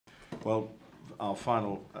Well, our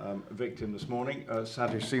final victim this morning,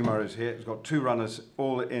 Satish Seemar, is here. He's got two runners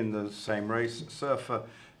all in the same race, Surfer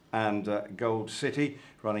and Gold City,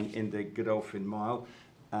 running in the Godolphin Mile.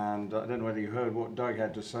 And I don't know whether you heard what Doug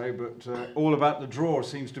had to say, but all about the draw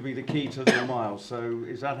seems to be the key to the mile. So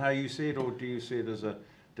is that how you see it, or do you see it as a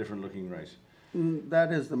different looking race?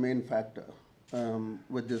 That is the main factor.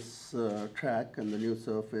 With this track and the new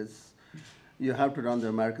surface, you have to run the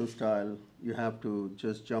American style. You have to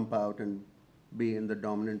just jump out and be in the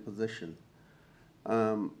dominant position.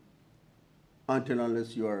 Until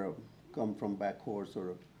unless you are come from back horse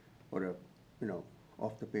or a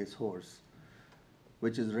off the pace horse,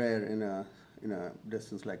 which is rare in a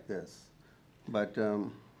distance like this. But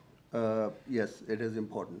yes, it is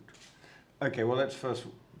important. Okay, well, let's first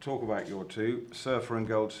talk about your two, Surfer and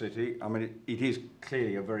Gold City. I mean, it is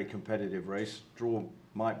clearly a very competitive race. Draw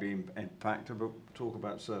might be in factor, but talk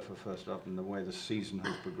about Surfer first up and the way the season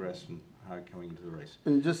has progressed and how coming into the race.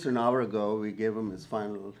 And just an hour ago, we gave him his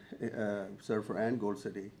final, Surfer and Gold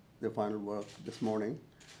City, their final work this morning.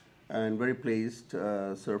 And very pleased,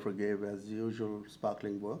 Surfer gave, as usual,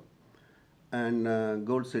 sparkling work. And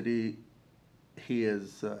Gold City,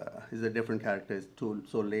 he's a different character. He's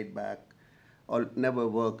so laid back, or never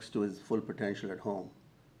works to his full potential at home.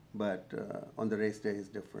 But on the race day, he's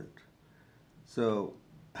different. So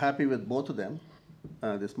happy with both of them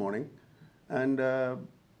this morning. And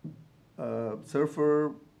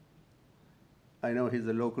Surfer, I know he's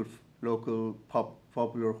a local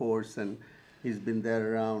popular horse, and he's been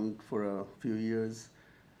there around for a few years.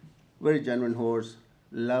 Very genuine horse,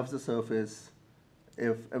 loves the surface.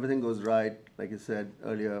 If everything goes right, like you said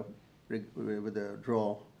earlier, with a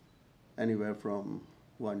draw, anywhere from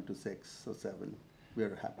 1 to 6 or 7,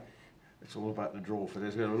 we're happy. It's all about the draw for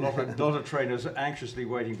this. There's a lot of trainers anxiously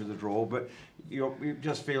waiting for the draw, but you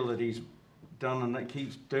just feel that he's done and that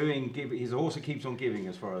keeps doing. His horse keeps on giving,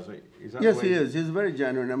 as far as is that. Yes, he is. He's very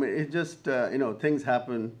genuine. I mean, it just things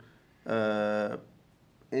happen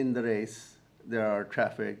in the race. There are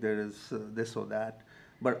traffic. There is this or that.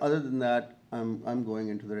 But other than that, I'm going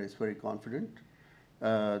into the race very confident.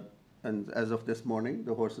 And as of this morning,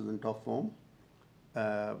 the horse is in top form.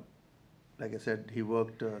 Like I said, he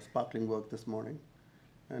worked sparkling work this morning,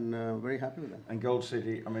 and very happy with him. And Gold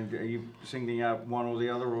City, I mean, are you singling out one or the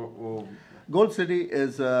other, or? Gold City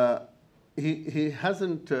is he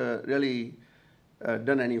hasn't really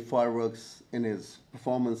done any fireworks in his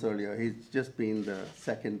performance earlier. He's just been the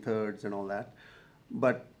second, thirds, and all that,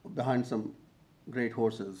 but behind some great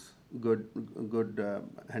horses, good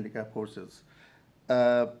handicap horses.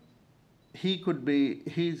 He could be.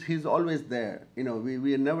 He's always there.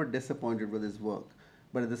 We are never disappointed with his work,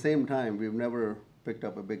 but at the same time, we've never picked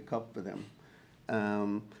up a big cup with him.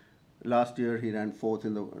 Last year, he ran 4th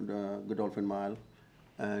in the Godolphin Mile,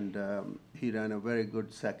 and he ran a very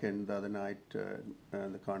good second the other night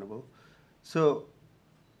in the Carnival. So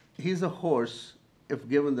he's a horse, if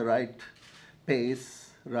given the right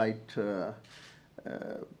pace,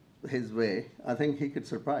 his way, I think he could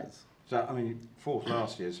surprise. So, I mean, 4th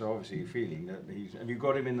last year, so obviously you're feeling that have you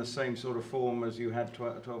got him in the same sort of form as you had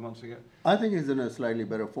 12 months ago? I think he's in a slightly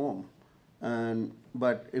better form.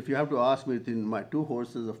 But if you have to ask me between my two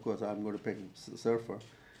horses, of course, I'm going to pick Surfer.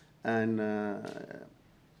 And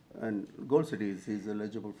Gold City, he's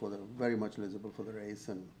eligible very much eligible for the race,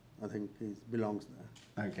 and I think he belongs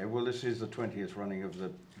there. Okay, well, this is the 20th running of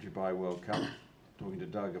the Dubai World Cup. Talking to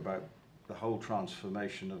Doug about the whole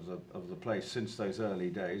transformation of the place since those early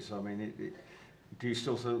days. I mean, do you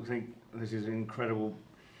still sort of think this is an incredible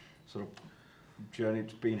sort of journey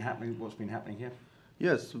it's been happening? What's been happening here?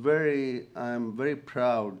 Yes, I'm very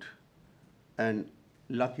proud and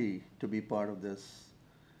lucky to be part of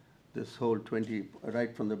this whole 20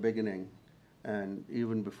 right from the beginning. And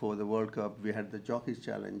even before the World Cup, we had the Jockeys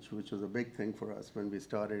Challenge, which was a big thing for us when we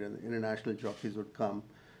started, and the international jockeys would come,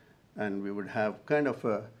 and we would have kind of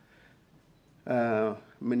a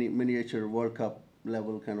miniature World Cup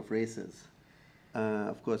level kind of races.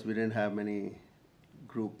 Of course, we didn't have many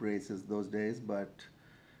group races those days, but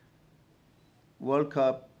World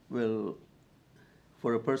Cup will,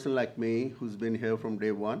 for a person like me who's been here from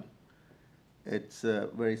day one, it's a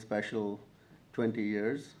very special 20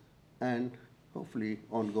 years and hopefully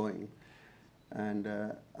ongoing. And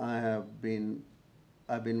I've been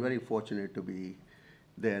very fortunate to be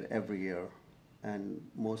there every year and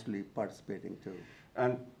mostly participating too.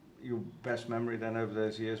 And your best memory then over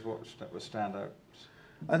those years, what was standouts?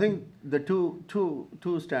 I think the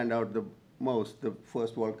two stand out the most. The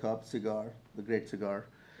first World Cup, the Great Cigar,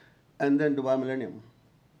 and then Dubai Millennium.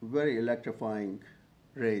 Very electrifying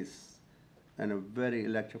race and a very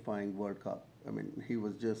electrifying World Cup. I mean, he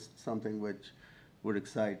was just something which would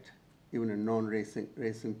excite even a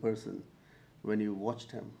non-racing person when you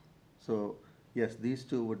watched him. So yes, these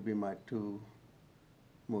two would be my two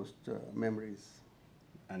most memories.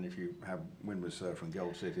 And if you have win with Surf and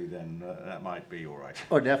Gold City, then that might be all right.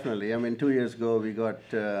 Oh, definitely. I mean, 2 years ago we won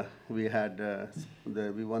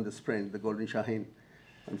the sprint, the Golden Shaheen.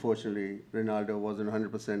 Unfortunately, Ronaldo wasn't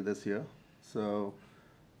 100% this year, so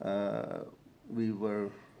we were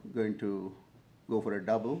going to go for a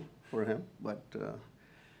double for him, but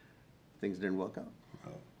things didn't work out.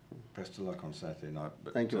 Well, best of luck on Saturday night.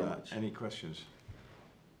 But, thank you very much. Any questions?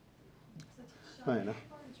 Satish, how did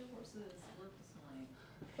your horses work this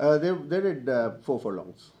morning? They did 4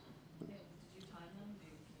 furlongs. Yeah, did you time them?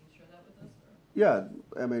 Can you share that with us? Or? Yeah,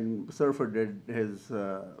 I mean, Surfer did his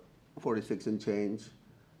 46 and change,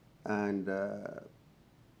 and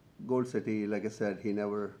Gold City, like I said,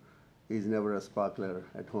 he's never a sparkler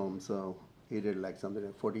at home, so he did like something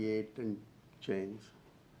like 48 and change.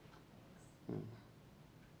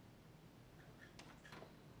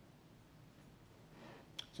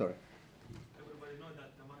 Sorry. Everybody know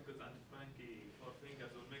that Marcus and Frankie for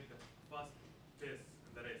fingers will make the fast pace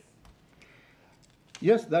in the race.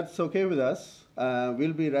 Yes, that's okay with us.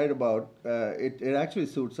 We'll be right about it. It actually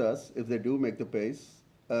suits us if they do make the pace.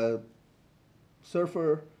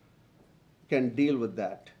 Surfer can deal with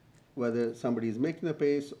that, whether somebody is making the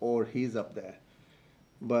pace or he's up there.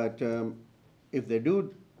 But if they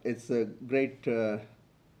do, it's a great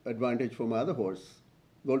advantage for my other horse,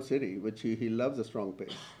 Gold City, which he loves a strong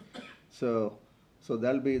pace. So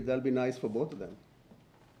that'll be nice for both of them.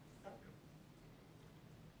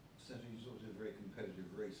 Saturday is obviously a very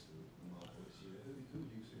competitive race, the mile this year. Who do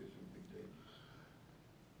you see as your big danger?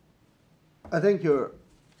 I think you're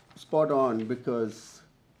spot on, because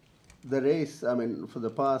the race, I mean, for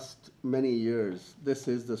the past many years, this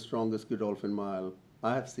is the strongest Godolphin mile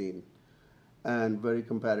I have seen, and very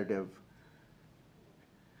competitive.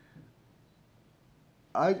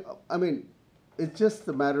 I mean, it's just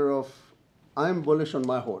a matter of, I'm bullish on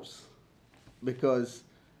my horse, because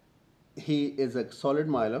he is a solid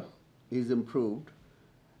miler, he's improved,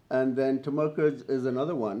 and then Tamarkaj is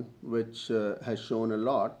another one which has shown a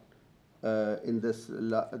lot in this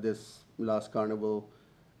last carnival,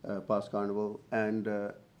 past carnival, and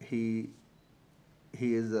he's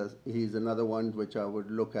another one which I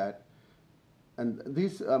would look at. And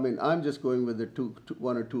these, I mean, I'm just going with the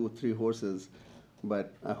one or two, 3 horses,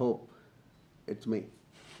 but I hope it's me.